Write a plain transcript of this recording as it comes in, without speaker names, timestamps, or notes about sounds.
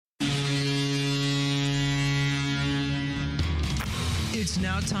It's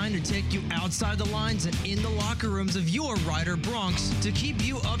now time to take you outside the lines and in the locker rooms of your Rider Broncs to keep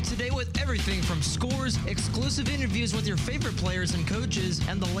you up to date with everything from scores, exclusive interviews with your favorite players and coaches,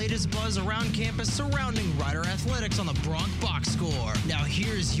 and the latest buzz around campus surrounding Rider athletics on the Bronc Box Score. Now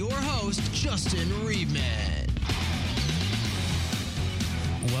here's your host, Justin Riebman.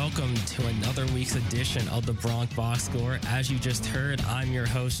 Welcome to another week's edition of the Bronc Box Score. As you just heard, I'm your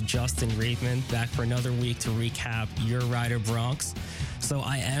host, Justin Riebman, back for another week to recap your Rider Broncs. So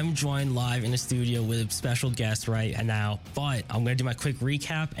I am joined live in the studio with a special guest right now, but I'm going to do my quick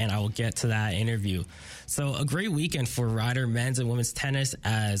recap and I will get to that interview. So a great weekend for Rider men's and women's tennis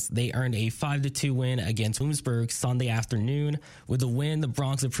as they earned a 5-2 win against Williamsburg Sunday afternoon. With the win, the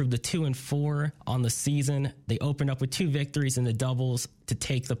Broncs improved to 2-4 on the season. They opened up with 2 victories in the doubles to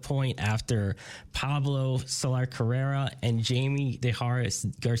take the point after Pablo Solar Carrera and Jamie De Harris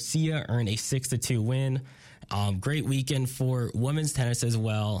Garcia earned a 6-2 win. Great weekend for women's tennis as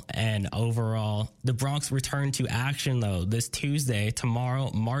well. And overall, the Broncs return to action, though, this Tuesday, tomorrow,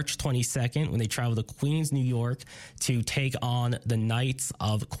 March 22nd, when they travel to Queens, New York, to take on the Knights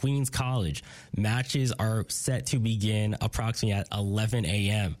of Queens College. Matches are set to begin approximately at 11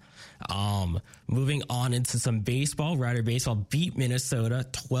 a.m. Moving on into some baseball, Rider baseball beat Minnesota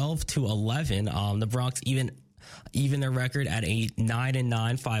 12-11. The Broncs even their record at a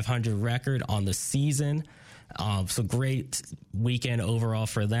 9-9, 500 record on the season. So great weekend overall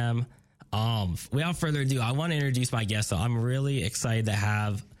for them. Without further ado, I want to introduce my guest. So I'm really excited to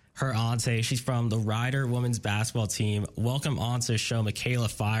have her on today. She's from the Rider women's basketball team. Welcome on to the show,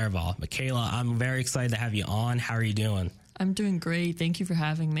 Makayla Firebaugh. Makayla, I'm very excited to have you on. How are you doing? I'm doing great. Thank you for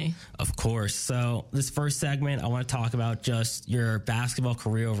having me. Of course. So this first segment, I want to talk about just your basketball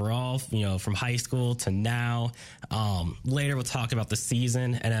career overall, from high school to now. Later, we'll talk about the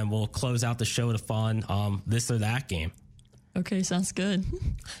season, and then we'll close out the show with a fun this or that game. Okay, sounds good.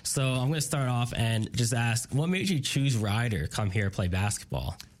 So I'm going to start off and just ask, what made you choose Rider, come here to play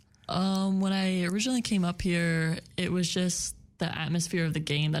basketball? When I originally came up here, it was just the atmosphere of the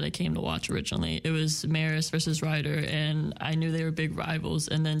game that I came to watch originally. It was Marist versus Rider, and I knew they were big rivals,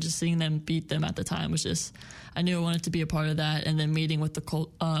 and then just seeing them beat them at the time was just, I knew I wanted to be a part of that, and then meeting with the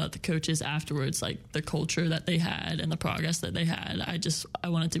coaches afterwards, like the culture that they had and the progress that they had, I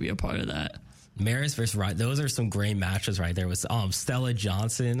wanted to be a part of that. Marist versus Rider, those are some great matches right there. Was Stella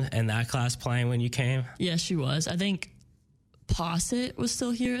Johnson in that class playing when you came? Yes, she was. I think Posset was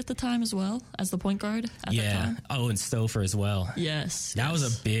still here at the time as well as the point guard at the time. Oh, and Stouffer as well. Yes. That was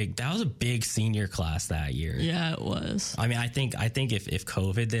a big senior class that year. Yeah, it was. I mean, I think if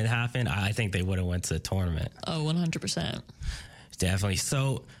COVID didn't happen, I think they would have went to the tournament. Oh, 100%. Definitely.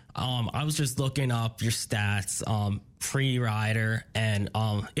 So, I was just looking up your stats, pre-Rider, and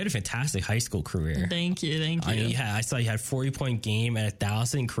you had a fantastic high school career. Thank you. I mean, I saw you had 40-point game and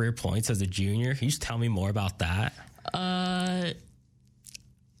 1,000 career points as a junior. Can you just tell me more about that?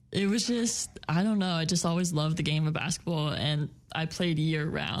 It was just, I don't know. I just always loved the game of basketball, and I played year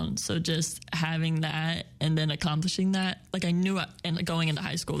round. So just having that and then accomplishing that, like I knew and going into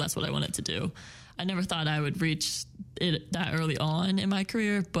high school, that's what I wanted to do. I never thought I would reach it that early on in my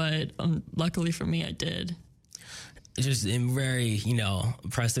career, but luckily for me, I did. It's just very,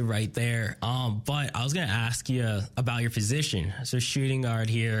 impressive right there. But I was going to ask you about your position. So shooting guard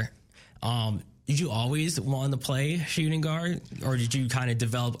here. Did you always want to play shooting guard, or did you kind of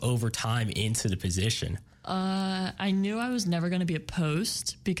develop over time into the position? I knew I was never going to be a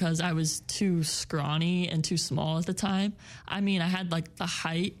post because I was too scrawny and too small at the time. I mean, I had like the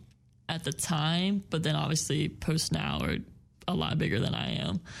height at the time, but then obviously posts now are a lot bigger than I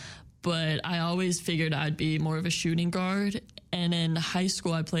am. But I always figured I'd be more of a shooting guard. And in high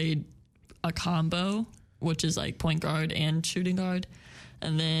school, I played a combo, which is like point guard and shooting guard.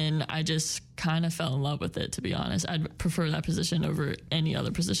 And then I just kind of fell in love with it, to be honest. I'd prefer that position over any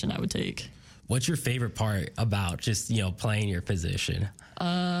other position I would take. What's your favorite part about just, playing your position?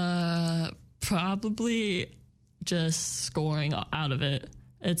 Probably just scoring out of it.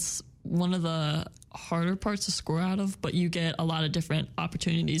 It's one of the harder parts to score out of, but you get a lot of different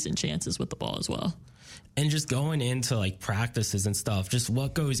opportunities and chances with the ball as well. And just going into like practices and stuff, just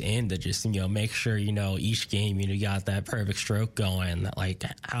what goes into just, make sure, each game, you got that perfect stroke going, like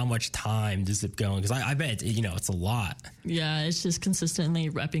how much time does it go? Because I bet, it's a lot. Yeah, it's just consistently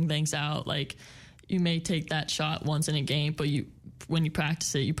repping things out. Like you may take that shot once in a game, but when you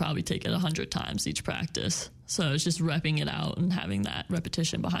practice it, you probably take it 100 times each practice. So it's just repping it out and having that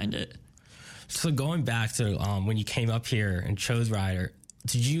repetition behind it. So going back to when you came up here and chose Rider,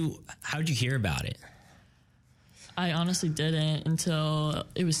 how did you hear about it? I honestly didn't until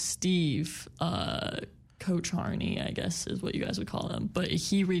it was Steve Coach Harney, I guess is what you guys would call him. But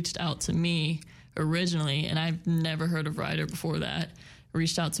he reached out to me originally, and I've never heard of Ryder before that.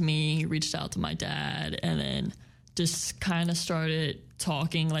 Reached out to me, reached out to my dad, and then just kind of started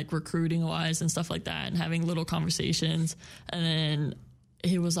talking, like recruiting wise and stuff like that, and having little conversations. And then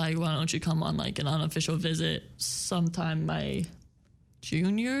he was like, why don't you come on like an unofficial visit sometime my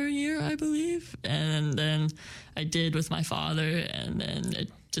junior year, I believe. And then I did with my father, and then it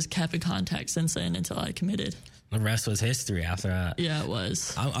just kept in contact since then until I committed. The rest was history after that. Yeah, it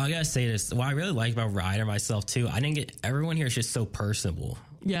was. I gotta say this. What I really like about Ryder myself too, I didn't get, everyone here is just so personable.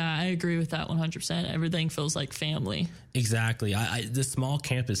 Yeah, I agree with that 100%. Everything feels like family. Exactly. The small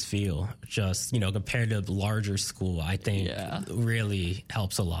campus feel, just, compared to the larger school, I think really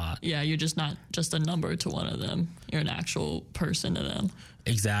helps a lot. Yeah, you're just not just a number to one of them. You're an actual person to them.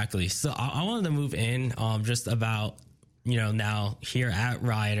 Exactly. So I wanted to move in just about, now here at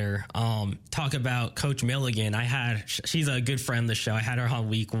Ryder, talk about Coach Milligan. She's a good friend of the show. I had her on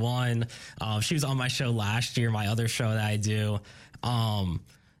week 1. She was on my show last year, my other show that I do.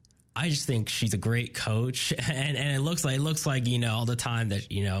 I just think she's a great coach, and it looks like all the time that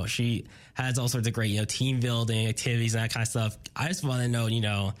she has all sorts of great team building activities and that kind of stuff. I just want to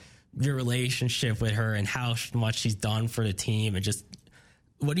know your relationship with her and how much she's done for the team, and just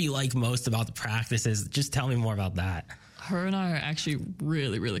what do you like most about the practices? Just tell me more about that. Her and I are actually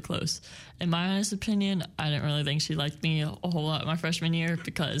really, really close. In my honest opinion, I didn't really think she liked me a whole lot my freshman year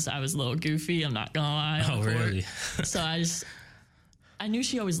because I was a little goofy. I'm not gonna lie. Oh, really? So I knew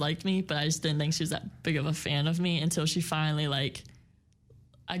she always liked me, but I just didn't think she was that big of a fan of me until she finally,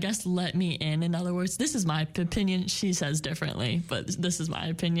 I guess, let me in. In other words, this is my opinion. She says differently, but this is my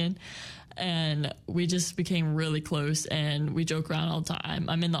opinion. And we just became really close, and we joke around all the time.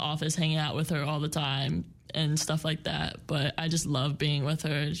 I'm in the office hanging out with her all the time and stuff like that. But I just love being with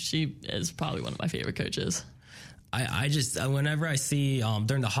her. She is probably one of my favorite coaches. I just, whenever I see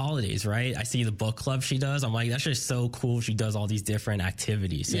during the holidays, right, I see the book club she does. I'm like, that's just so cool. She does all these different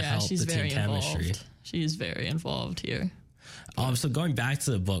activities to help the team chemistry. She's very involved here. So going back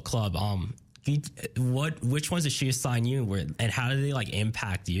to the book club, which ones did she assign you, and how did they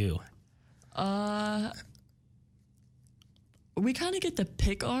impact you? We kind of get to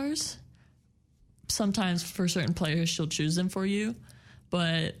pick ours. Sometimes for certain players, she'll choose them for you,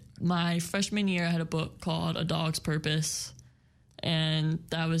 but my freshman year, I had a book called A Dog's Purpose, and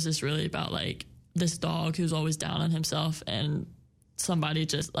that was just really about this dog who's always down on himself, and somebody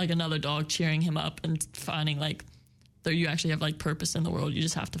just another dog cheering him up and finding that you actually have purpose in the world. You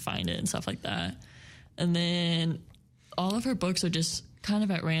just have to find it and stuff like that. And then all of her books are just kind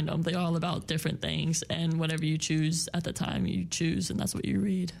of at random. They're all about different things, and whatever you choose at the time, you choose, and that's what you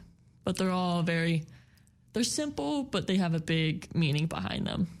read. But they're all they're simple, but they have a big meaning behind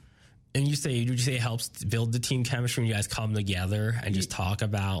them. And would you say it helps build the team chemistry when you guys come together and just talk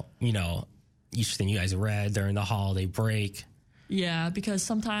about, each thing you guys read during the holiday break? Yeah, because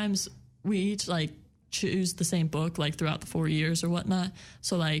sometimes we each choose the same book throughout the 4 years or whatnot.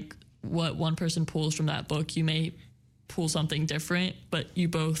 So what one person pulls from that book, you may pull something different, but you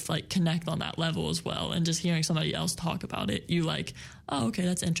both connect on that level as well. And just hearing somebody else talk about it, you oh, okay,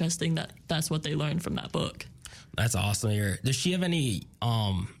 that's interesting. That's what they learned from that book. That's awesome to hear. Does she have any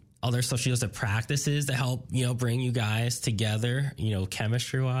other stuff she does at practices to help bring you guys together,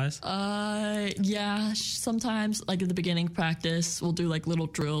 chemistry wise? Yeah, sometimes at the beginning practice we'll do little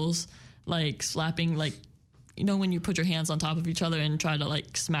drills, slapping, when you put your hands on top of each other and try to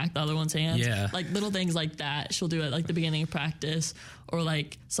smack the other one's hands. Yeah. Little things like that she'll do at the beginning of practice. Or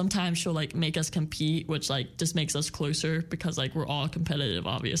sometimes she'll make us compete, which just makes us closer because we're all competitive,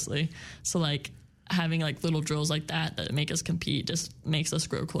 obviously. So having little drills that make us compete just makes us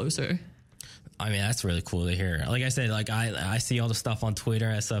grow closer. I mean, that's really cool to hear. Like I said, I see all the stuff on Twitter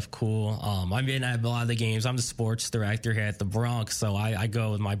and stuff cool. I've been at a lot of the games. I'm the sports director here at the Bronc, so I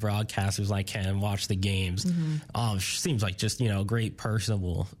go with my broadcasters when I can and watch the games. Mm-hmm. She seems like just, a great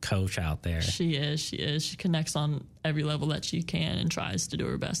personable coach out there. She is. She connects on every level that she can and tries to do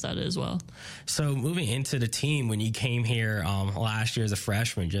her best at it as well. So moving into the team, when you came here last year as a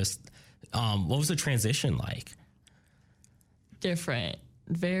freshman, just what was the transition like? Different.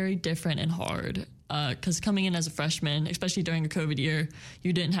 Very different and hard, because coming in as a freshman, especially during a COVID year,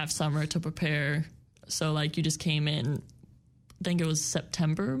 you didn't have summer to prepare. So you just came in, I think it was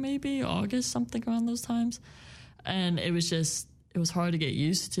September, maybe August, something around those times. And it was hard to get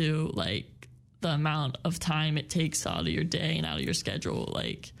used to the amount of time it takes out of your day and out of your schedule.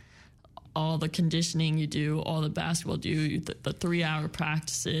 all the conditioning you do, all the basketball you do, the 3-hour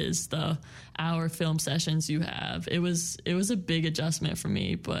practices, the hour film sessions you have. It was a big adjustment for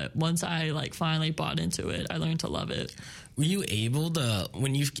me, but once I like finally bought into it, I learned to love it. Were you able to,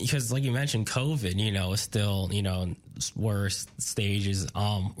 because like you mentioned, COVID, is still, worst stages.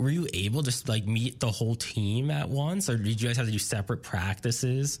 Were you able to like meet the whole team at once, or did you guys have to do separate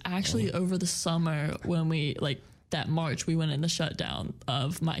practices? Actually, over the summer when we that March, we went in the shutdown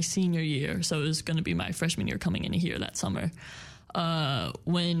of my senior year. So it was going to be my freshman year coming in here that summer.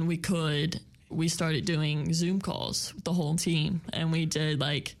 When we could, we started doing Zoom calls with the whole team, and we did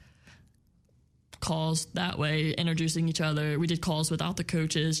calls that way, introducing each other. We did calls without the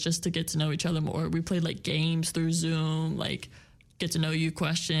coaches just to get to know each other more. We played games through Zoom, get to know you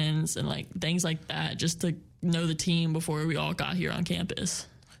questions and things like that, just to know the team before we all got here on campus.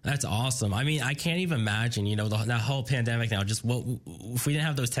 That's awesome. I mean, I can't even imagine, that whole pandemic now, just what if we didn't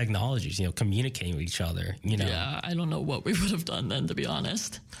have those technologies, communicating with each other, Yeah, I don't know what we would have done then, to be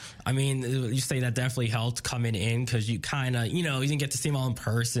honest. I mean, you say that definitely helped coming in because you kind of, you didn't get to see them all in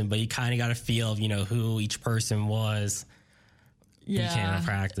person, but you kind of got a feel of, who each person was. Yeah. You came to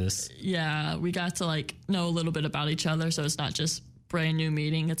practice. Yeah, we got to know a little bit about each other, so it's not just brand new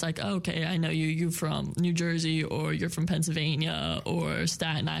meeting. It's okay, I know you from New Jersey, or you're from Pennsylvania or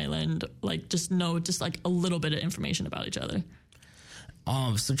Staten Island. Just know a little bit of information about each other.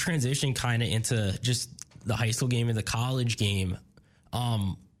 So transition kind of into just the high school game and the college game.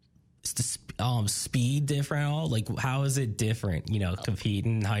 Is the speed different at all? How is it different,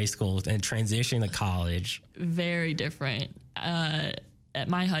 competing in high school and transitioning to college? Very different. At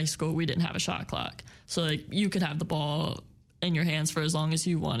my high school, we didn't have a shot clock. So you could have the ball in your hands for as long as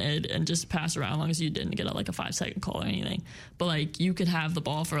you wanted and just pass around as long as you didn't get a 5-second call or anything. But you could have the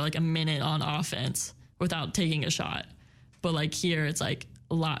ball for a minute on offense without taking a shot. But here it's a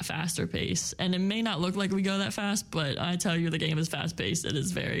lot faster pace, and it may not look like we go that fast, but I tell you, the game is fast paced. It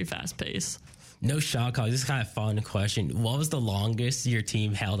is very fast paced. No shot clock. This is kind of a fun question. What was the longest your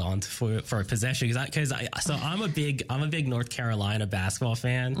team held on to for a possession? So I'm a big North Carolina basketball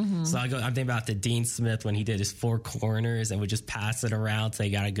fan. Mm-hmm. So I'm thinking about the Dean Smith when he did his 4 corners and would just pass it around so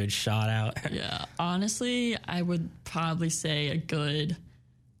they got a good shot out. Yeah, honestly, I would probably say a good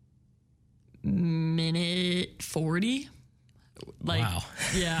minute 40. Wow.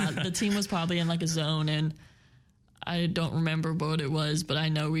 Yeah, the team was probably in a zone, and I don't remember what it was, but I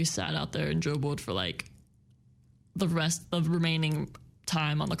know we sat out there and dribbled for the rest of the remaining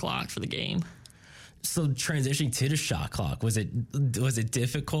time on the clock for the game. So transitioning to the shot clock, was it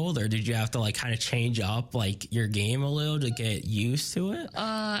difficult, or did you have to kind of change up your game a little to get used to it?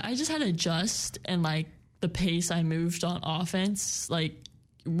 I just had to adjust, and the pace I moved on offense,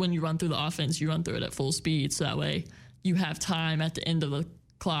 when you run through the offense, you run through it at full speed, so that way you have time at the end of the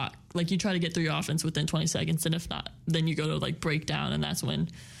clock. You try to get through your offense within 20 seconds, and if not, then you go to breakdown, and that's when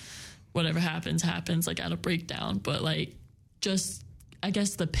whatever happens at a breakdown. But just, I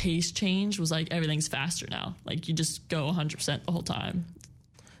guess the pace change was everything's faster now. You just go 100% the whole time.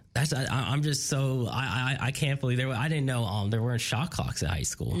 I'm just so I can't believe I didn't know there weren't shot clocks at high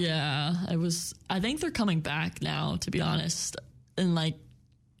school. Yeah, I think they're coming back now, to be honest. And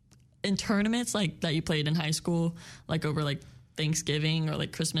in tournaments that you played in high school, over Thanksgiving or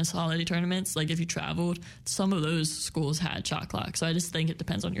Christmas holiday tournaments, if you traveled, some of those schools had shot clocks. So I just think it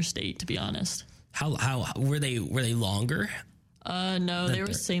depends on your state, to be honest. How were they longer? No, they were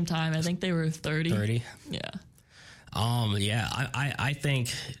the same time. I think they were 30. 30? Yeah. Yeah, I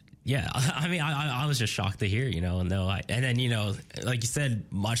think, yeah, I mean, I was just shocked to hear, and then, like you said,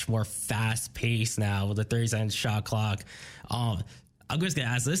 much more fast paced now with the 30-second shot clock. I'm just going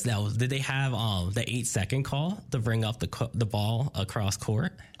to ask this now. Did they have the 8-second call to bring up the ball across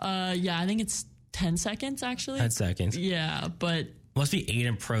court? Yeah, I think it's 10 seconds, actually. 10 seconds. Yeah, but... Must be 8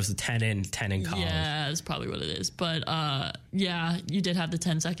 in pros, 10 in college. Yeah, that's probably what it is. But, yeah, you did have the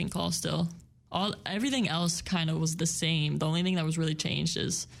 10-second call still. Everything else kind of was the same. The only thing that was really changed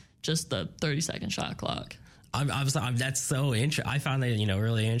is just the 30-second shot clock. That's so interesting. I found that,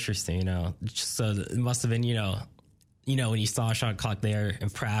 really interesting, So it must have been, when you saw a shot clock there in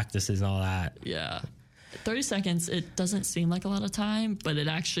practices and all that. Yeah. 30 seconds, it doesn't seem like a lot of time, but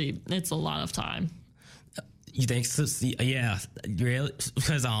it's a lot of time. You think so? Yeah. Really?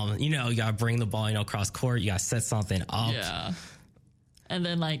 Because, you got to bring the ball, across court. You got to set something up. Yeah. And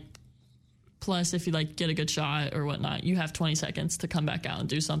then, plus if you, get a good shot or whatnot, you have 20 seconds to come back out and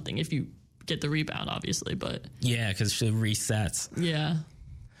do something if you get the rebound, obviously, but... Yeah, because it resets. Yeah.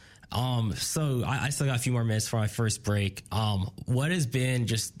 So I still got a few more minutes for my first break. What has been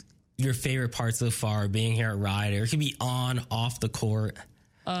just your favorite part so far being here at Rider? It can be on, off the court.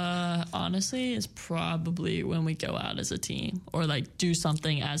 Honestly, it's probably when we go out as a team or like do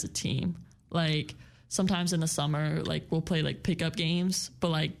something as a team. Like sometimes in the summer, like we'll play like pickup games, but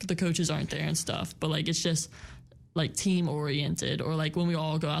like the coaches aren't there and stuff. But like it's just like team oriented, or like when we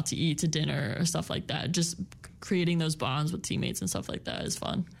all go out to eat to dinner or stuff like that. Just creating those bonds with teammates and stuff like that is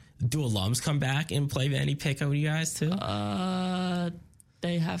fun. Do alums come back and play any pickup with you guys too?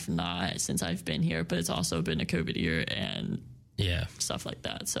 They have not since I've been here, but it's also been a COVID year and stuff like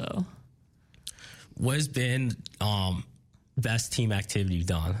that. So, what has been best team activity you've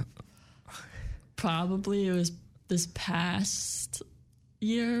done? Probably it was this past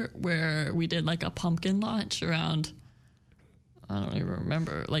year where we did like a pumpkin launch around, I don't even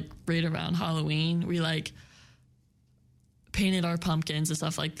remember, like right around Halloween. We like painted our pumpkins and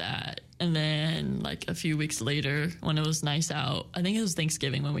stuff like that. And then like a few weeks later when it was nice out, I think it was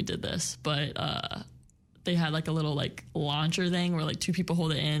Thanksgiving when we did this, but they had like a little like launcher thing where like two people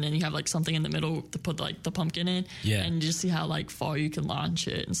hold it in and you have like something in the middle to put like the pumpkin in. Yeah. And you just see how like far you can launch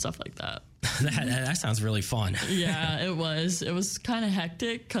it and stuff like that. that sounds really fun. Yeah, it was kind of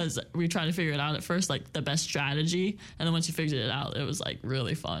hectic because we tried to figure it out at first, like the best strategy. And then once you figured it out, it was like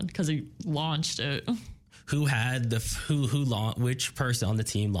really fun because we launched it. Who had which person on the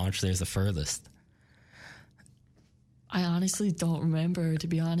team launched theirs the furthest? I honestly don't remember, to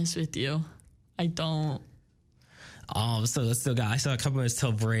be honest with you. I don't. So let's still got. I still got a couple minutes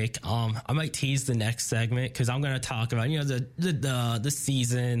till break. I might tease the next segment because I'm going to talk about the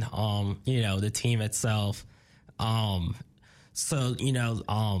season. The team itself. Coming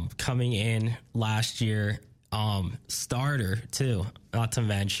in last year, starter too. Not to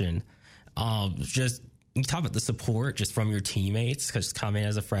mention, just you talk about the support just from your teammates because coming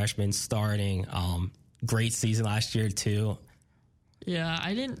as a freshman, starting. Great season last year too. Yeah,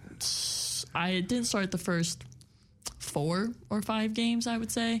 I didn't start the first 4 or 5 games, I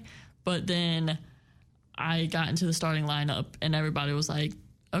would say. But then I got into the starting lineup and everybody was like,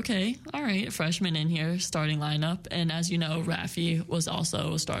 okay, all right, freshman in here, starting lineup. And as you know, Rafi was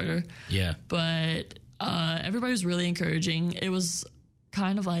also a starter. Yeah. But everybody was really encouraging. It was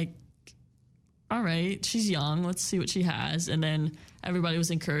kind of like, all right, she's young. Let's see what she has. And then everybody was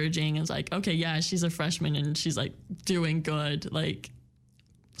encouraging. It was like, okay, yeah, she's a freshman and she's like doing good. Like,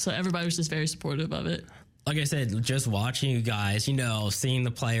 so everybody was just very supportive of it. Like I said, just watching you guys, seeing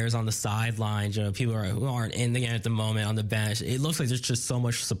the players on the sidelines, people who aren't in the game at the moment on the bench, it looks like there's just so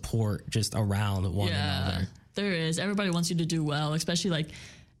much support just around one another. There is. Everybody wants you to do well, especially like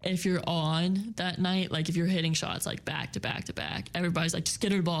if you're on that night, like if you're hitting shots like back to back to back, everybody's like, just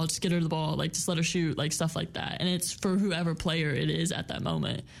get her the ball, like just let her shoot, like stuff like that. And it's for whoever player it is at that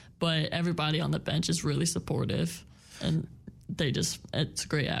moment. But everybody on the bench is really supportive and it's a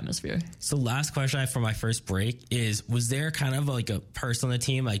great atmosphere. So last question I have for my first break is, was there kind of like a person on the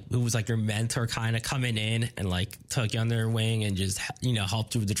team, like who was like your mentor kind of coming in and like took you on their wing and just,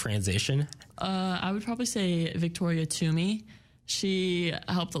 helped you with the transition? I would probably say Victoria Toomey. She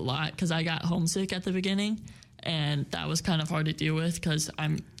helped a lot because I got homesick at the beginning and that was kind of hard to deal with because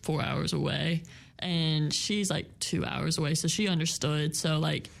I'm 4 hours away and she's like 2 hours away. So she understood. So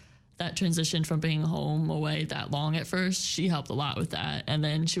like that transition from being home away that long at first, she helped a lot with that. And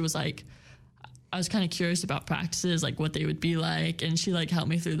then she was like, I was kind of curious about practices, like what they would be like. And she like helped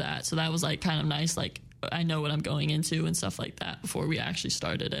me through that. So that was like kind of nice. Like I know what I'm going into and stuff like that before we actually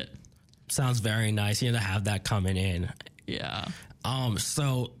started it. Sounds very nice. To have that coming in. Yeah.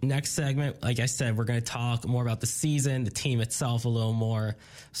 So next segment, like I said, we're going to talk more about the season, the team itself a little more.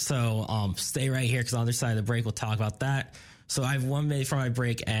 So, stay right here because on the other side of the break, we'll talk about that. So I have 1 minute for my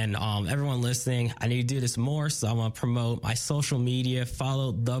break and, everyone listening, I need to do this more. So I want to promote my social media.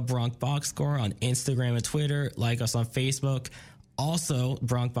 Follow the Bronc Box Score on Instagram and Twitter. Like us on Facebook. Also,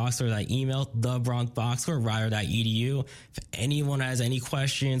 Bronc Box Score, that email, thebroncboxscore@rider.edu. If anyone has any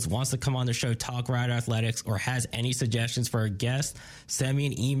questions, wants to come on the show, talk Rider Athletics, or has any suggestions for a guest, send me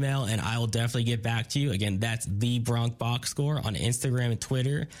an email and I will definitely get back to you. Again, that's the Bronc Box Score on Instagram and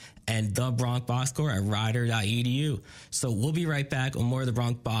Twitter, and the Bronc Box Score at rider.edu. So we'll be right back with more of the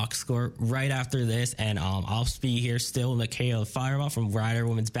Bronc Box Score right after this. And I'll be here still with Makayla Firebaugh from Rider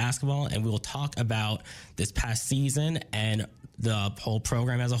Women's Basketball, and we will talk about this past season and the whole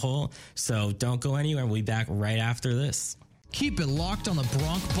program as a whole. So don't go anywhere. We'll be back right after this. Keep it locked on the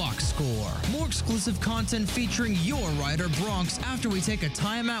Bronc Box Score. More exclusive content featuring your Rider Broncs after we take a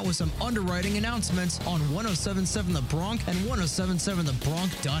timeout with some underwriting announcements on 107.7 The Bronc and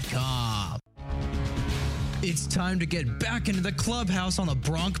 107.7thebronc.com. It's time to get back into the clubhouse on the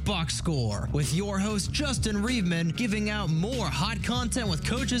Bronc Box Score with your host Justin Riebman, giving out more hot content with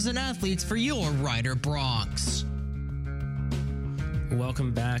coaches and athletes for your Rider Broncs.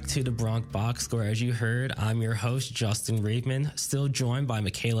 Welcome back to the Bronc Box Score. As you heard, I'm your host, Justin Riebman, still joined by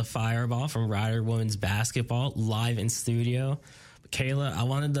Makayla Firebaugh from Rider Women's Basketball, live in studio. Makayla, I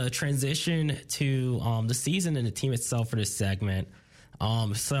wanted to transition to the season and the team itself for this segment.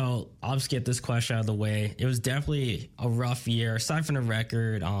 So I'll just get this question out of the way. It was definitely a rough year. Aside from the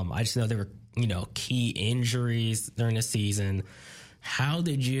record, I just know there were, key injuries during the season. How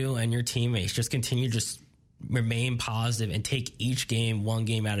did you and your teammates just continue to just remain positive and take each game one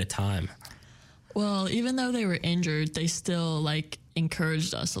game at a time? Well, even though they were injured, they still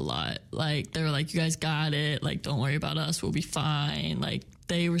encouraged us a lot. They were like, you guys got it. Don't worry about us. We'll be fine.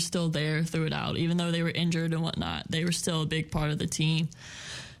 They were still there through it out. Even though they were injured and whatnot, they were still a big part of the team.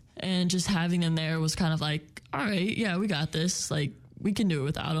 And just having them there was kind of all right, yeah, we got this. We can do it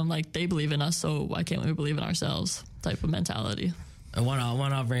without them. They believe in us, so why can't we believe in ourselves type of mentality. And one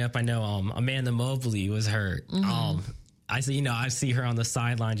I'll bring up, I know Amanda Mobley was hurt. Mm-hmm. I see her on the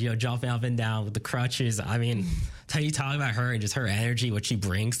sidelines, jumping up and down with the crutches. I mean, how you talk about her and just her energy, what she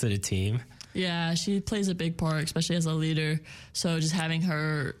brings to the team. Yeah, she plays a big part, especially as a leader. So just having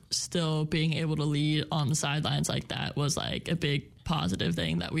her still being able to lead on the sidelines like that was a big positive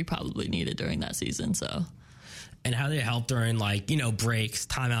thing that we probably needed during that season. So. And how they help during breaks,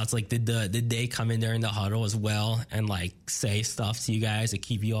 timeouts? Did they come in during the huddle as well and say stuff to you guys to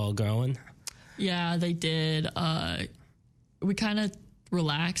keep you all going? Yeah, they did. We kind of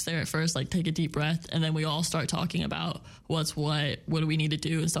relax there at first, take a deep breath, and then we all start talking about what do we need to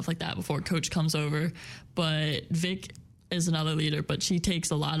do and stuff like that before coach comes over. But Vic is another leader, but she takes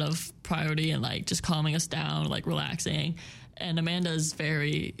a lot of priority in just calming us down, relaxing. And Amanda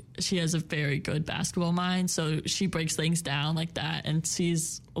she has a very good basketball mind, so she breaks things down like that and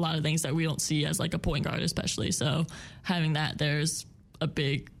sees a lot of things that we don't see as a point guard especially. So having that there's a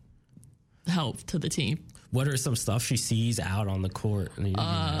big help to the team. What are some stuff she sees out on the court?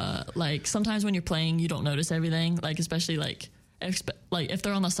 Sometimes when you're playing, you don't notice everything. Especially if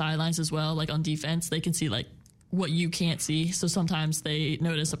they're on the sidelines as well, on defense, they can see what you can't see. So sometimes they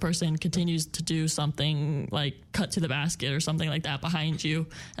notice a person continues to do something cut to the basket or something like that behind you,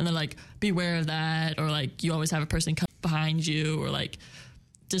 and they're beware of that, or you always have a person cut behind you, or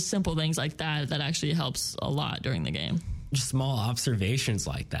just simple things like that actually helps a lot during the game. Just small observations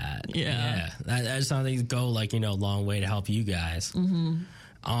like that. Yeah. That's something to go a long way to help you guys.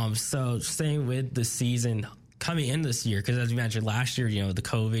 Mm-hmm. So staying with the season coming in this year, because as you mentioned last year, the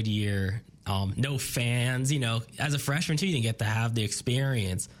COVID year, no fans, as a freshman too, you didn't get to have the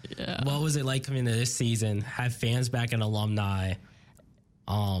experience. Yeah. What was it like coming into this season? Have fans back and alumni,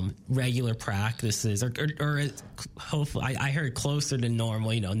 regular practices, or hopefully I heard closer to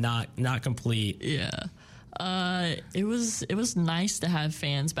normal, not complete. Yeah. It was nice to have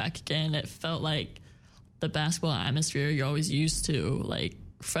fans back again. It felt like the basketball atmosphere you're always used to.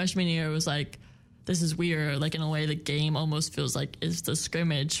 Freshman year was this is weird. In a way, the game almost feels like it's the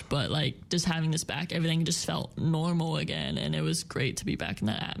scrimmage, but just having this back, everything just felt normal again, and it was great to be back in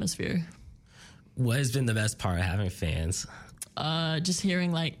that atmosphere. What has been the best part of having fans? Just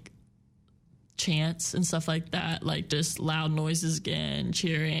hearing chants and stuff like that, just loud noises again,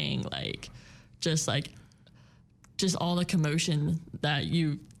 cheering, just all the commotion that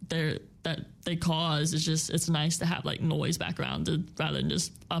they cause is it's nice to have noise background rather than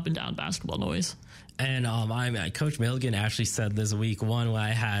just up and down basketball noise. And Coach Milligan actually said this week one when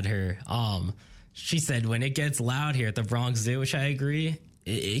I had her, she said when it gets loud here at the Bronx Zoo, which I agree,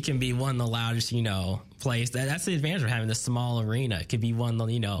 it can be one of the loudest, place. That's the advantage of having the small arena. It could be one,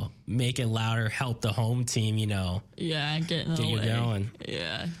 make it louder, help the home team, Yeah, get you going.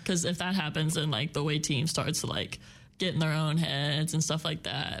 Yeah, because if that happens, then the way team starts to get in their own heads and stuff like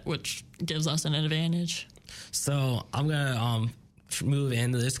that, which gives us an advantage. So I'm gonna move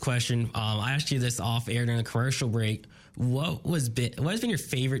into this question. I asked you this off air during the commercial break. What has been your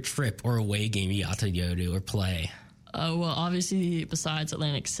favorite trip or away game you got to go to or play? Well, obviously, besides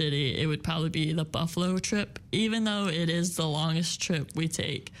Atlantic City, it would probably be the Buffalo trip, even though it is the longest trip we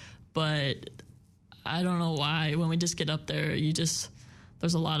take. But I don't know why. When we just get up there, there's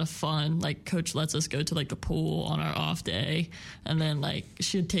a lot of fun. Coach lets us go to the pool on our off day, and then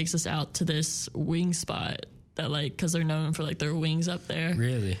she takes us out to this wing spot that because they're known for their wings up there.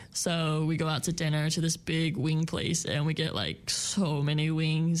 Really? So we go out to dinner to this big wing place, and we get so many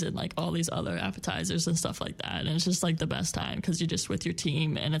wings and all these other appetizers and stuff like that. And it's just the best time because you're just with your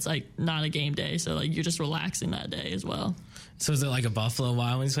team, and it's not a game day, so you're just relaxing that day as well. So is it a Buffalo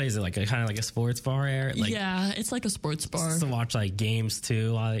Wild Wings place? Is it a kind of a sports bar area? Yeah, it's a sports bar. Just to watch games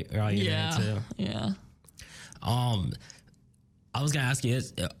too while you're there too. Yeah. I was gonna ask you,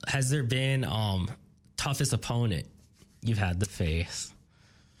 has there been toughest opponent you've had to face?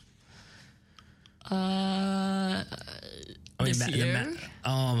 This year?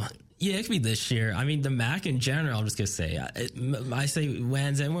 Yeah, it could be this year. I mean, the MAC in general, I'm just going to say, I say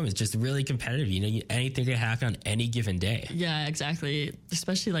men's and women's, just really competitive. You know, anything can happen on any given day. Yeah, exactly.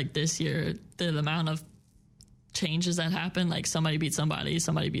 Especially like this year, the amount of changes that happened, like somebody beat somebody,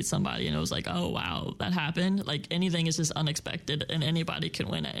 and it was like, oh, wow, that happened. Like anything is just unexpected and anybody can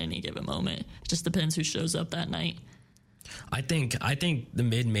win at any given moment. It just depends who shows up that night. I think the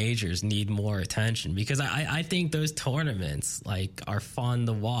mid majors need more attention because I think those tournaments like are fun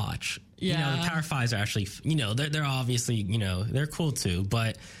to watch. Yeah. You know, the Power Fives are actually, you know, they're obviously, you know, they're cool too,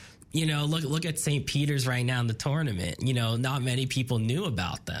 but you know, look at St. Peter's right now in the tournament. You know, not many people knew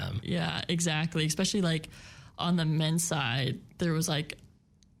about them. Yeah, exactly. Especially like on the men's side, there was like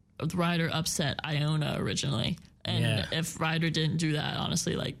Ryder upset Iona originally. And if Ryder didn't do that,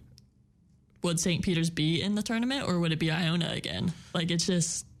 honestly, like, would St. Peter's be in the tournament or would it be Iona again? Like, it's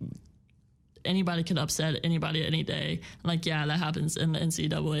just anybody could upset anybody any day. Like, yeah, that happens in the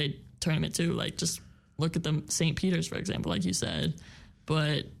NCAA tournament too. Like, just look at the St. Peter's, for example, like you said.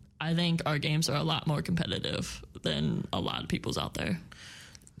 But I think our games are a lot more competitive than a lot of people's out there.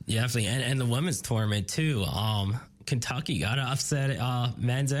 Yeah, absolutely. And the women's tournament too. Kentucky got to upset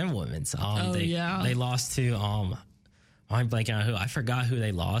men's and women's. They lost to I'm blanking on who. I forgot who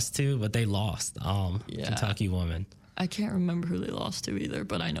they lost to, but they lost. Kentucky women. I can't remember who they lost to either,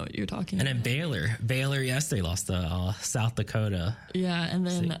 but I know what you're talking about. And then Baylor, yes, they lost to South Dakota. Yeah, and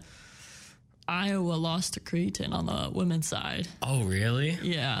then Iowa lost to Creighton on the women's side. Oh, really?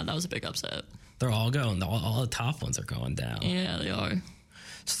 Yeah, that was a big upset. They're all going. All the top ones are going down. Yeah, they are.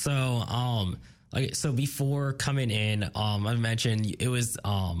 So, so before coming in, I mentioned it was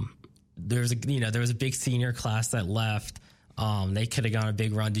there was a big senior class that left. They could have gone a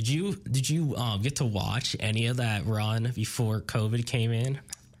big run. Did you get to watch any of that run before COVID came in?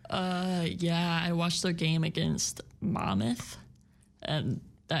 Yeah, I watched their game against Monmouth, and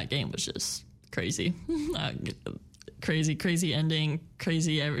that game was just crazy. Crazy ending,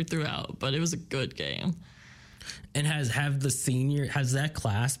 crazy throughout, but it was a good game. And has that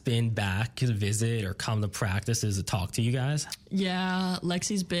class been back to visit or come to practices to talk to you guys? Yeah,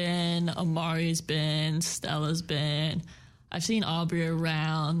 Lexi's been, Amari's been, Stella's been. I've seen Aubrey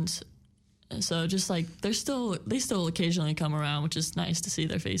around. So just like they still occasionally come around, which is nice to see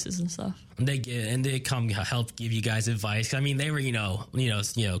their faces and stuff. They come help give you guys advice. I mean, they were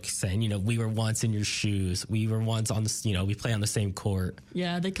saying we were once in your shoes. We were once on the we play on the same court.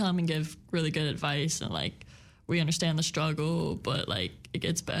 Yeah, they come and give really good advice and like we understand the struggle, but like it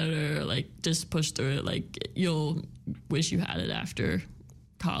gets better. Like just push through it. Like you'll wish you had it after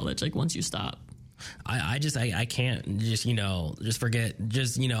college. Like once you stop. I can't just forget.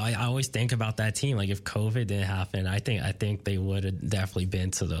 I always think about that team. Like if COVID didn't happen, I think they would have definitely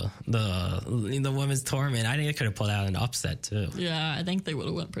been to the women's tournament. I think they could have pulled out an upset too. Yeah, I think they would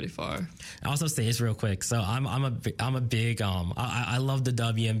have went pretty far. I also say this real quick. So I'm a big I love the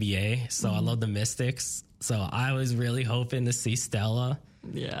WNBA. So I love the Mystics. So I was really hoping to see Stella.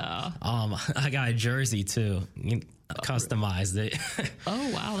 Yeah. I got a jersey too. Customized it.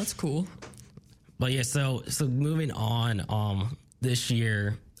 Oh wow, that's cool. But yeah, so moving on, this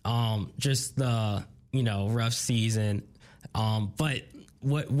year, just the, rough season. But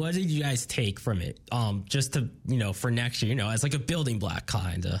what did you guys take from it? Just to, for next year, as like a building block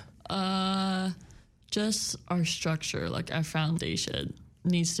kind of. Just our structure, like our foundation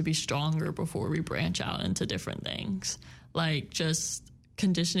needs to be stronger before we branch out into different things. Like just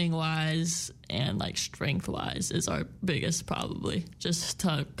conditioning wise and like strength wise is our biggest probably. Just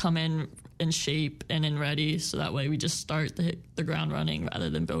to come in shape and in ready, so that way we just start to hit the ground running rather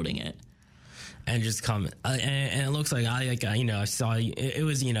than building it. And just come and it looks like I saw it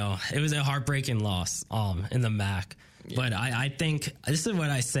was a heartbreaking loss in the MAC. Yeah. But I think this is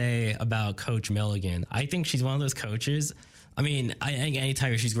what I say about Coach Milligan. I think she's one of those coaches. I mean, I think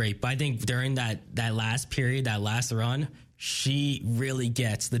anytime she's great, but I think during that last period, that last run, she really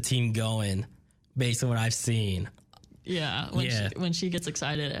gets the team going based on what I've seen. Yeah, when she gets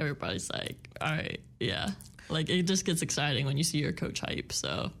excited, everybody's like, all right, yeah. Like, it just gets exciting when you see your coach hype,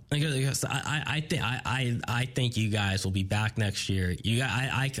 so. I think you guys will be back next year.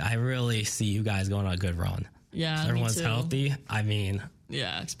 I really see you guys going on a good run. Yeah, everyone's healthy. I mean.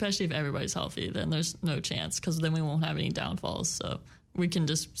 Yeah, especially if everybody's healthy, then there's no chance, because then we won't have any downfalls, so we can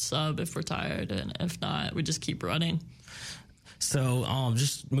just sub if we're tired, and if not, we just keep running. So,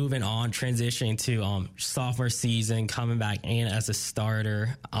 just moving on, transitioning to sophomore season, coming back in as a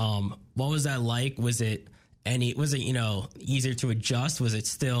starter. What was that like? Was it was it, easier to adjust? Was it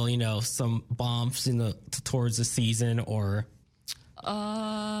still, some bumps towards the season, or?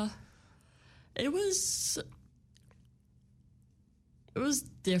 It was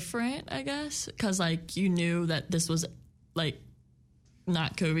different, I guess, because like you knew that this was like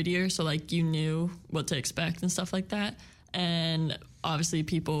not COVID year, so like you knew what to expect and stuff like that. And obviously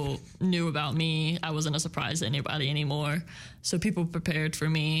people knew about me. I wasn't a surprise to anybody anymore. So people prepared for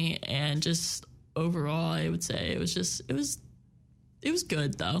me, and just overall, I would say it was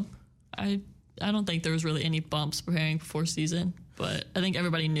good though. I don't think there was really any bumps preparing before season, but I think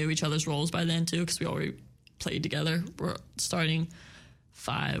everybody knew each other's roles by then too, because we already played together. We're starting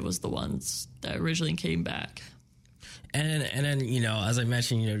 5 was the ones that originally came back. And then, as I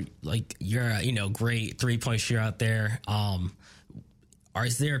mentioned, like you're a, great 3-point shooter out there.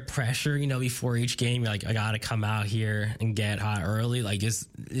 Is there pressure, before each game? You're like, I got to come out here and get hot early. Like,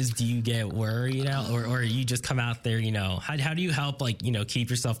 do you get worried or you just come out there, how do you help, like, keep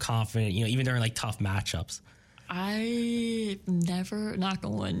yourself confident, even during like tough matchups? I never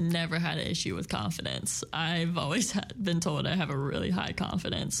had an issue with confidence. I've always been told I have a really high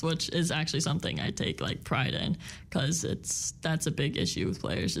confidence, which is actually something I take like pride in, because that's a big issue with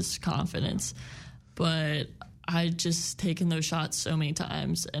players, is confidence. But I just taken those shots so many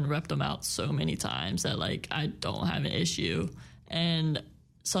times and repped them out so many times that like I don't have an issue. And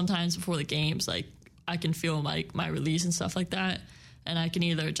sometimes before the games, like I can feel like my release and stuff like that, and I can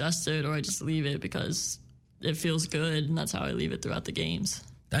either adjust it or I just leave it because it feels good, and that's how I leave it throughout the games.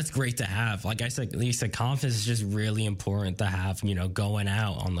 That's great to have. Like I said, Lisa, confidence is just really important to have, going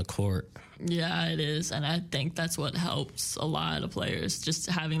out on the court. Yeah, it is. And I think that's what helps a lot of players, just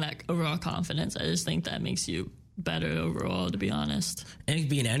having that overall confidence. I just think that makes you better overall, to be honest. And it can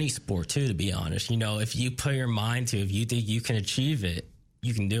be in any sport too, to be honest. If you put your mind to it, if you think you can achieve it,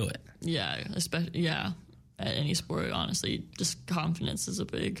 you can do it. Yeah, especially, at any sport, honestly, just confidence is a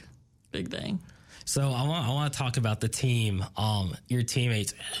big thing. So I want to talk about the team, your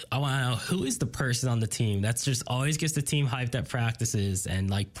teammates. I want to know, who is the person on the team that's just always gets the team hyped at practices and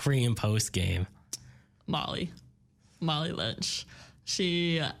like pre and post game? Molly Lynch.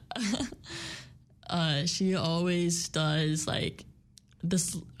 She always does like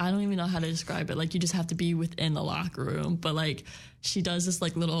this. I don't even know how to describe it. Like, you just have to be within the locker room, but like she does this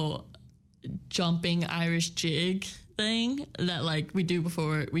like little jumping Irish jig thing that like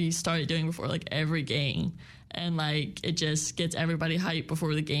we started doing before like every game, and like it just gets everybody hyped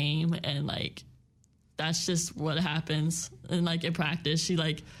before the game, and like that's just what happens. And like in practice, she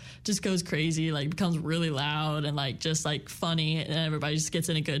like just goes crazy, like becomes really loud and like just like funny, and everybody just gets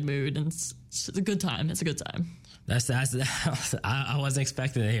in a good mood, and it's a good time. It's a good time. That's I wasn't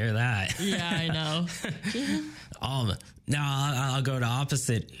expecting to hear that. Yeah, I know. Now I'll go to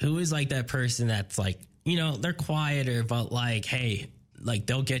opposite. Who is like that person that's like, they're quieter, but like, hey, like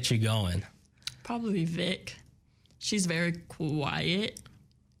they'll get you going? Probably Vic. She's very quiet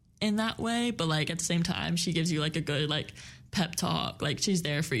in that way, but like at the same time, she gives you like a good like pep talk. Like she's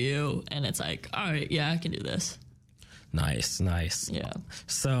there for you, and it's like, all right, yeah, I can do this. Nice. Yeah.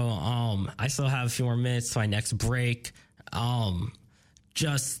 So I still have a few more minutes to my next break. I'll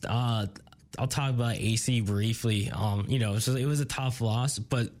talk about AC briefly. So it was a tough loss,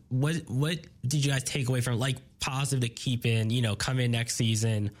 but what did you guys take away from it, like positive to keep in, come in next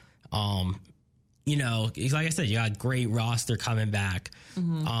season? Like I said, you got a great roster coming back.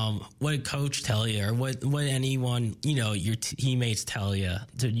 Mm-hmm. What did coach tell you, or what anyone, your teammates tell you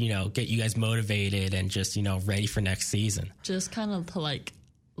to, get you guys motivated and just, ready for next season? Just kind of to like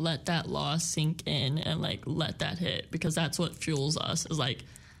let that loss sink in and like let that hit, because that's what fuels us, is like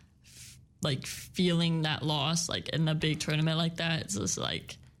feeling that loss, like in a big tournament like that. It's just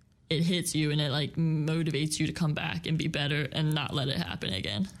like it hits you and it like motivates you to come back and be better and not let it happen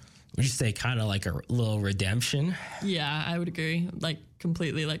again. Would you say kind of like a little redemption? Yeah, I would agree. Like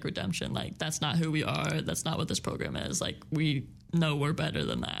completely like redemption. Like that's not who we are. That's not what this program is. Like we know we're better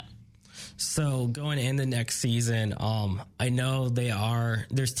than that. So going into next season, I know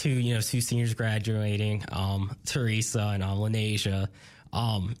there's two seniors graduating, Teresa and Lanasia.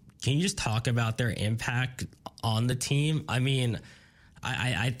 Can you just talk about their impact on the team? I mean,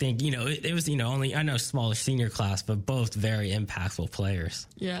 I think, it was, only, I know, smaller senior class, but both very impactful players.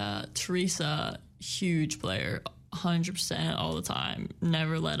 Yeah, Teresa, huge player, 100% all the time,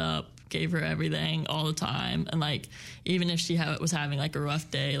 never let up, gave her everything all the time. And like, even if she was having like a rough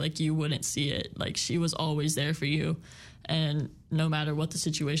day, like you wouldn't see it. Like she was always there for you. And no matter what the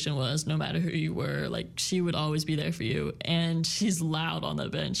situation was, no matter who you were, like she would always be there for you. And she's loud on the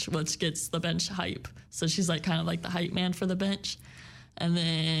bench, which gets the bench hype. So she's like kind of like the hype man for the bench. And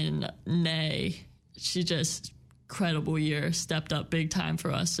then Nay, she just incredible year, stepped up big time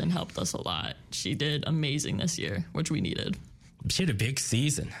for us and helped us a lot. She did amazing this year, which we needed. She had a big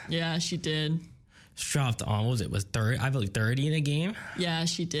season. Yeah, she did. She dropped on, what was it, was 30, I believe 30 in a game? Yeah,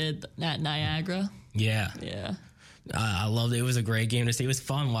 she did at Niagara. Yeah. Yeah. I loved it. It was a great game to see. It was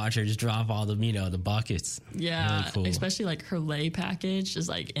fun watching her just drop all the, the buckets. Yeah, really cool. Especially like her lay package is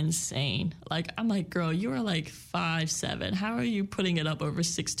like insane. Like, I'm like, girl, you are like 5'7". How are you putting it up over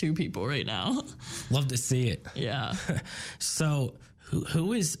 6'2" people right now? Love to see it. Yeah. So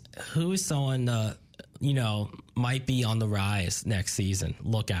who is someone might be on the rise next season?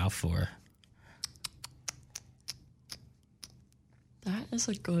 Look out for. That is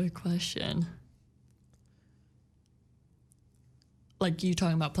a good question. Like, you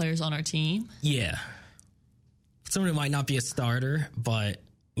talking about players on our team? Yeah. Someone who might not be a starter, but,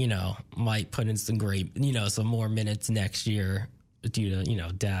 might put in some great, some more minutes next year due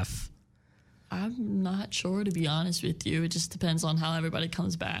to, depth. I'm not sure, to be honest with you. It just depends on how everybody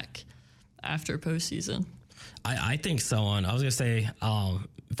comes back after postseason. I think someone, I was going to say,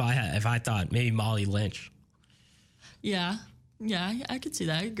 if I thought maybe Molly Lynch. Yeah, I could see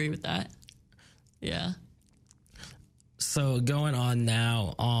that. I agree with that. Yeah. So going on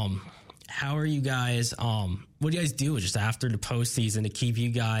now, how are you guys, what do you guys do just after the postseason to keep you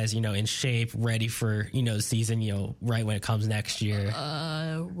guys, in shape, ready for, the season, right when it comes next year?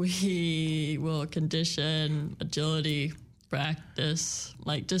 We will condition, agility, practice,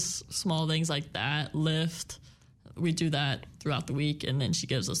 like just small things like that, lift. We do that throughout the week, and then she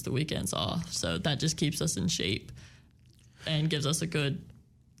gives us the weekends off. So that just keeps us in shape and gives us a good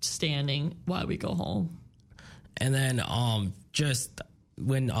standing while we go home. And then just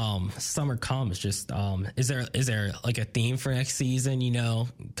when summer comes, just is there like a theme for next season,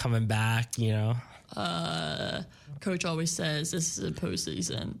 coming back, Coach always says this is a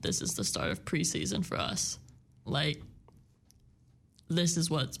postseason. This is the start of preseason for us. Like, this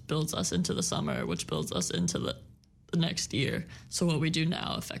is what builds us into the summer, which builds us into the next year. So what we do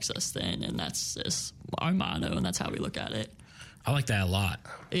now affects us then, and that's just our motto, and that's how we look at it. I like that a lot.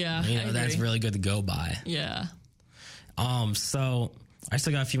 Yeah, that's really good to go by. Yeah. So I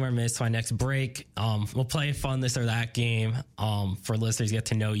still got a few more minutes to my next break. We'll play a fun this or that game for listeners to get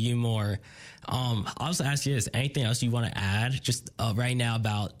to know you more. I'll also ask you this, anything else you want to add just right now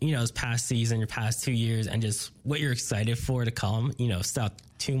about, this past season, your past 2 years, and just what you're excited for to come, stuff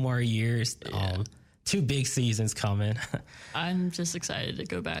 2 more years, 2 big seasons coming. I'm just excited to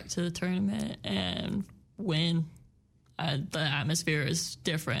go back to the tournament and win. The atmosphere is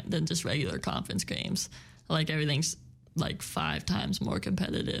different than just regular conference games. Like, everything's like 5 times more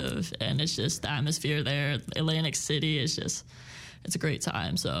competitive, and it's just the atmosphere there. Atlantic City is just, it's a great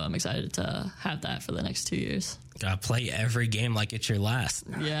time. So I'm excited to have that for the next 2 years. Gotta play every game like it's your last.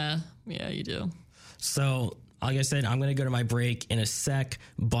 Yeah, you do. So like I said, I'm going to go to my break in a sec,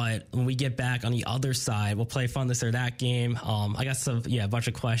 but when we get back on the other side, we'll play fun this or that game. I got a bunch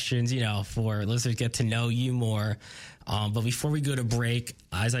of questions, for listeners to get to know you more. But before we go to break,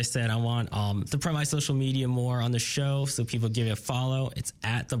 as I said, I want to promote my social media more on the show, so people give it a follow. It's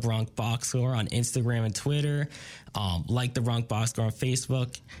at the Bronc Box Score on Instagram and Twitter, like the Bronc Box Score on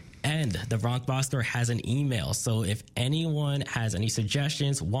Facebook. And the Bronc Box Score has an email. So if anyone has any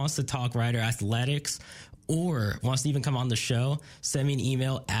suggestions, wants to talk Rider Athletics, or wants to even come on the show, send me an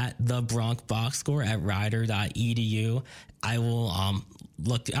email at the Bronc Box Score at rider.edu. I will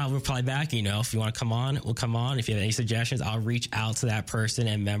I'll reply back. If you want to come on, we'll come on. If you have any suggestions, I'll reach out to that person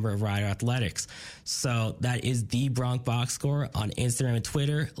and member of Rider Athletics. So that is the Bronc Box Score on Instagram and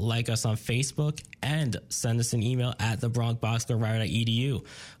Twitter. Like us on Facebook, and send us an email at the Bronc Box Score rider.edu.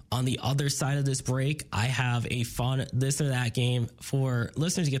 On the other side of this break, I have a fun this or that game for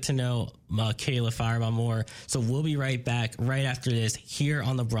listeners to get to know Makayla Firebaugh more. So we'll be right back right after this here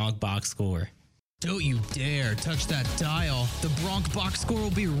on the Bronc Box Score. Don't you dare touch that dial. The Bronc Box Score will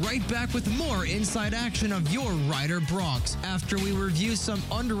be right back with more inside action of your Rider Broncs after we review some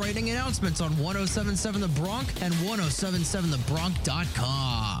underwriting announcements on 107.7 The Bronc and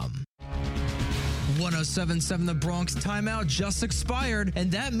 107.7thebronc.com. 107.7 The Bronc's timeout just expired,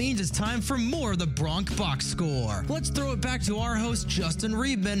 and that means it's time for more of the Bronc Box Score. Let's throw it back to our host, Justin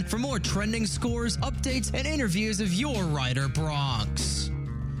Riebman, for more trending scores, updates, and interviews of your Rider Broncs.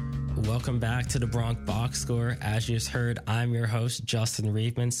 Welcome back to the Bronc Box Score. As you just heard, I'm your host, Justin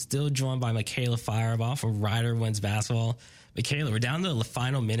Riebman, still joined by Makayla Firebaugh from Rider Wins Basketball. Makayla, we're down to the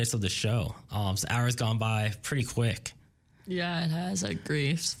final minutes of the show. So hours gone by pretty quick. Yeah, it has. I agree.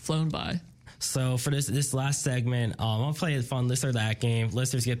 It's flown by. So for this last segment, I'll play a fun this or that game.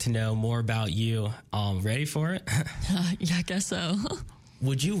 Listeners get to know more about you. Ready for it? Yeah, I guess so.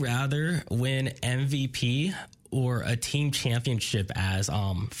 Would you rather win MVP or a team championship as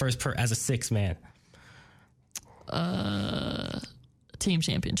as a sixth man? Team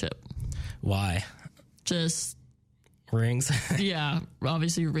championship. Why? Just rings. Yeah,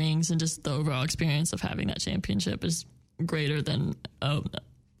 obviously rings, and just the overall experience of having that championship is greater than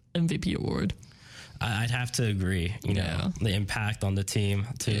MVP award. I'd have to agree. You know, the impact on the team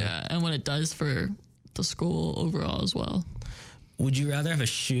too. Yeah, and what it does for the school overall as well. Would you rather have a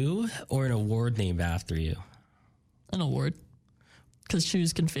shoe or an award named after you? An award. Because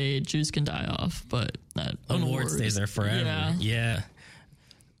shoes can fade, shoes can die off, but that award stays there forever. Yeah.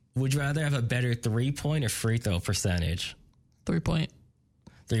 Would you rather have a better 3-point or free throw percentage? 3-point.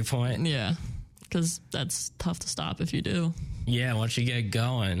 3-point? Yeah, because that's tough to stop if you do. Yeah, once you get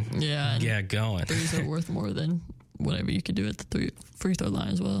going. Yeah. Get going. Threes are worth more than whatever you could do at the free throw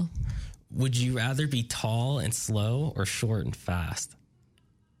line as well. Would you rather be tall and slow or short and fast?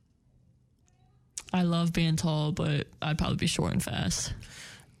 I love being tall, but I'd probably be short and fast.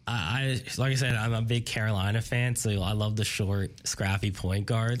 Like I said, I'm a big Carolina fan, so I love the short, scrappy point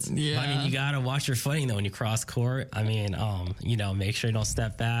guards. Yeah. I mean, you got to watch your footing, though, when you cross court. I mean, make sure you don't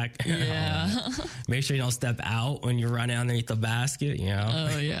step back. Yeah. Make sure you don't step out when you're running underneath the basket, you know?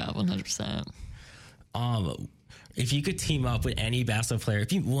 Oh, yeah, 100%. If you could team up with any basketball player,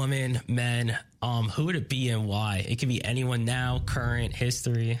 if you women, men, who would it be and why? It could be anyone now, current,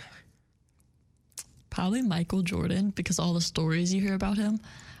 history. Probably Michael Jordan, because all the stories you hear about him,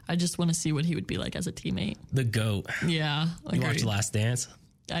 I just want to see what he would be like as a teammate. The GOAT. Yeah. You watched The Last Dance?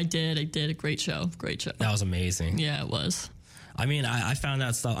 I did. A great show. That was amazing. Yeah, it was. I mean, I found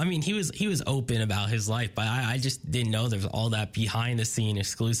out stuff. I mean, he was open about his life, but I just didn't know there was all that behind the scene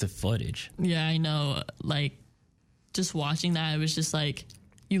exclusive footage. Yeah, I know. Like, just watching that, it was just like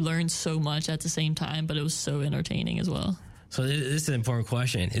you learned so much at the same time, but it was so entertaining as well. So this is an important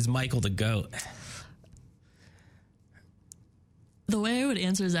question. Is Michael the GOAT? The way I would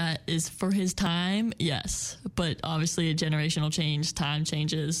answer that is for his time, yes. But obviously a generational change, time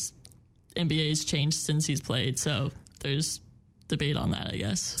changes. NBA's changed since he's played, so there's debate on that, I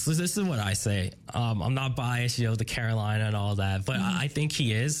guess. So this is what I say. I'm not biased, the Carolina and all that, but I think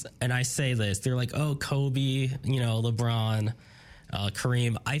he is. And I say this. They're like, oh, Kobe, LeBron,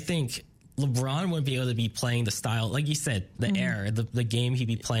 Kareem. I think LeBron wouldn't be able to be playing the style, like you said, the era, the game he'd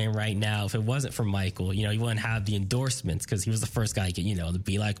be playing right now if it wasn't for Michael. He wouldn't have the endorsements because he was the first guy to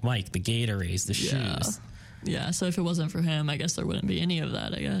be like Mike, the Gatorades, the shoes. Yeah, so if it wasn't for him, I guess there wouldn't be any of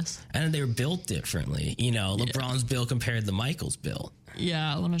that, I guess. And they were built differently. LeBron's built compared to Michael's built.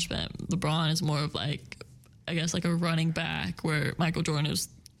 Yeah, 100%. LeBron is more of like, I guess, like a running back, where Michael Jordan is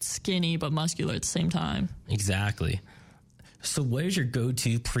skinny but muscular at the same time. Exactly. So what is your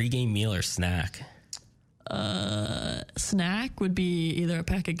go-to pregame meal or snack? Snack would be either a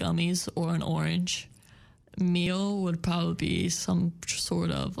pack of gummies or an orange. Meal would probably be some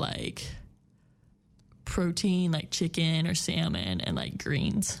sort of like protein, like chicken or salmon, and like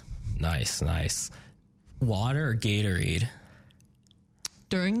greens. Nice. Water or Gatorade?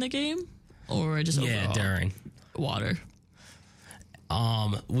 During the game or just overall? Yeah, during. Water.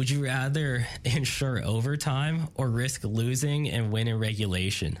 Would you rather ensure overtime or risk losing and win in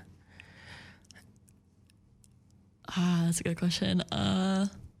regulation? That's a good question. I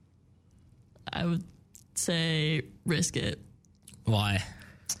would say risk it. Why?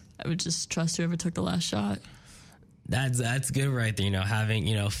 I would just trust whoever took the last shot. That's good right there,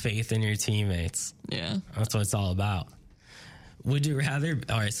 having, faith in your teammates. Yeah. That's what it's all about. Would you rather,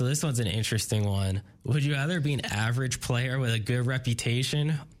 all right, so this one's an interesting one. Would you rather be an average player with a good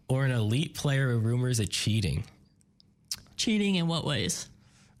reputation or an elite player with rumors of cheating? Cheating in what ways?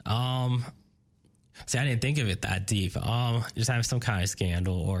 See, I didn't think of it that deep. Just have some kind of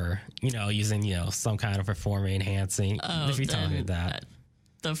scandal or, using, some kind of performance enhancing. If you're talking that.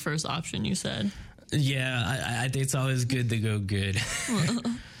 The first option you said. Yeah, I think it's always good to go good.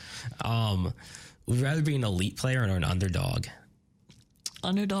 Would you rather be an elite player or an underdog?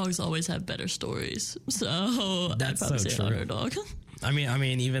 Underdogs always have better stories, so that's so true. Underdog. I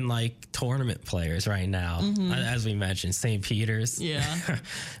mean, even like tournament players right now, as we mentioned, St. Peter's,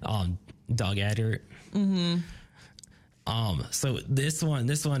 Doug Edert. So this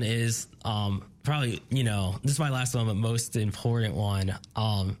one is probably this is my last one, but most important one.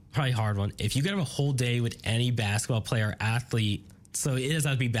 Probably a hard one. If you could have a whole day with any basketball player or athlete, so it doesn't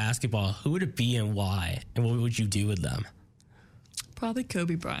have to be basketball, who would it be and why, and what would you do with them? Probably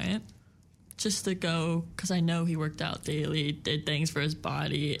Kobe Bryant, just to go, because I know he worked out daily, did things for his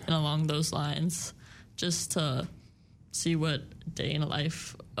body, and along those lines, just to see what day in a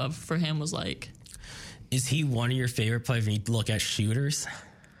life for him was like. Is he one of your favorite players when you look at shooters?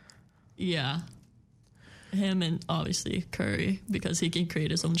 Yeah. Him and obviously Curry, because he can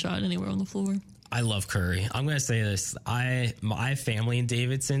create his own shot anywhere on the floor. I love Curry. I'm going to say this. I have family in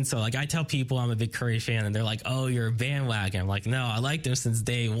Davidson, so like I tell people I'm a big Curry fan, and they're like, oh, you're a bandwagon. I'm like, no, I liked him since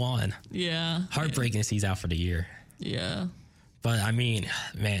day one. Yeah. Heartbreaking he's out for the year. Yeah. But I mean,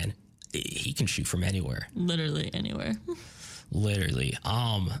 man, he can shoot from anywhere. Literally anywhere. Literally.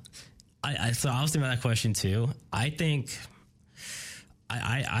 So I was thinking about that question too. I think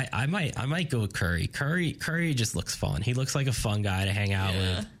I might go with Curry. Curry just looks fun. He looks like a fun guy to hang out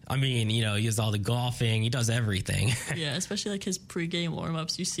with. I mean, he does all the golfing. He does everything. Yeah, especially like his pregame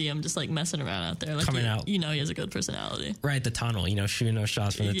warm-ups. You see him just like messing around out there. Like coming out. He has a good personality. Right, the tunnel. Shooting those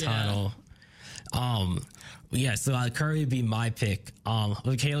shots from the tunnel. So Curry would be my pick.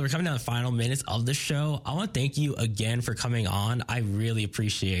 Makayla, we're coming down the final minutes of the show. I want to thank you again for coming on. I really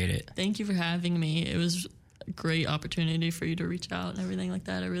appreciate it. Thank you for having me. It was a great opportunity for you to reach out and everything like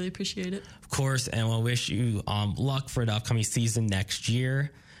that. I really appreciate it. Of course, and we'll wish you luck for the upcoming season next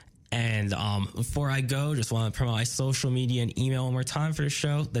year. And before I go, just want to promote my social media and email one more time for the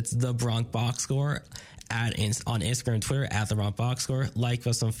show. That's the Bronc Box Score on Instagram and Twitter at the Bronc Box Score. Like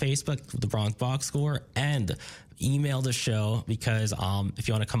us on Facebook, the Bronc Box Score, and email the show because if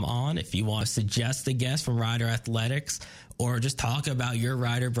you want to come on, if you want to suggest a guest from Rider Athletics, or just talk about your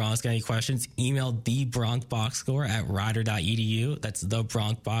Rider Broncs, got any questions, email the Bronc Box Score at rider.edu. That's the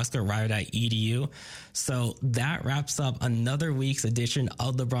Bronc Box Score, rider.edu. So that wraps up another week's edition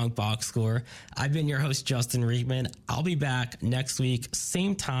of the Bronc Box Score. I've been your host, Justin Riebman. I'll be back next week,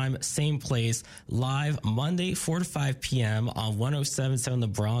 same time, same place, live Monday, 4 to 5 p.m. on 107.7 The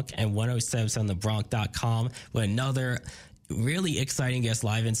Bronc and 107.7thebronc.com with another really exciting guest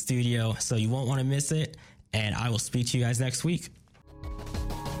live in studio. So you won't want to miss it. And I will speak to you guys next week.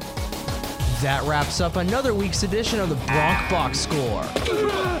 That wraps up another week's edition of the Bronc Box Score.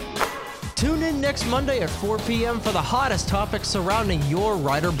 Tune in next Monday at 4 p.m. for the hottest topics surrounding your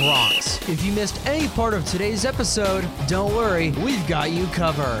Rider Broncs. If you missed any part of today's episode, don't worry, we've got you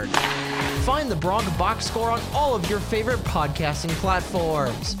covered. Find the Bronc Box Score on all of your favorite podcasting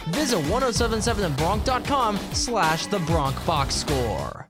platforms. Visit 1077thebronc.com/the Bronc Box Score.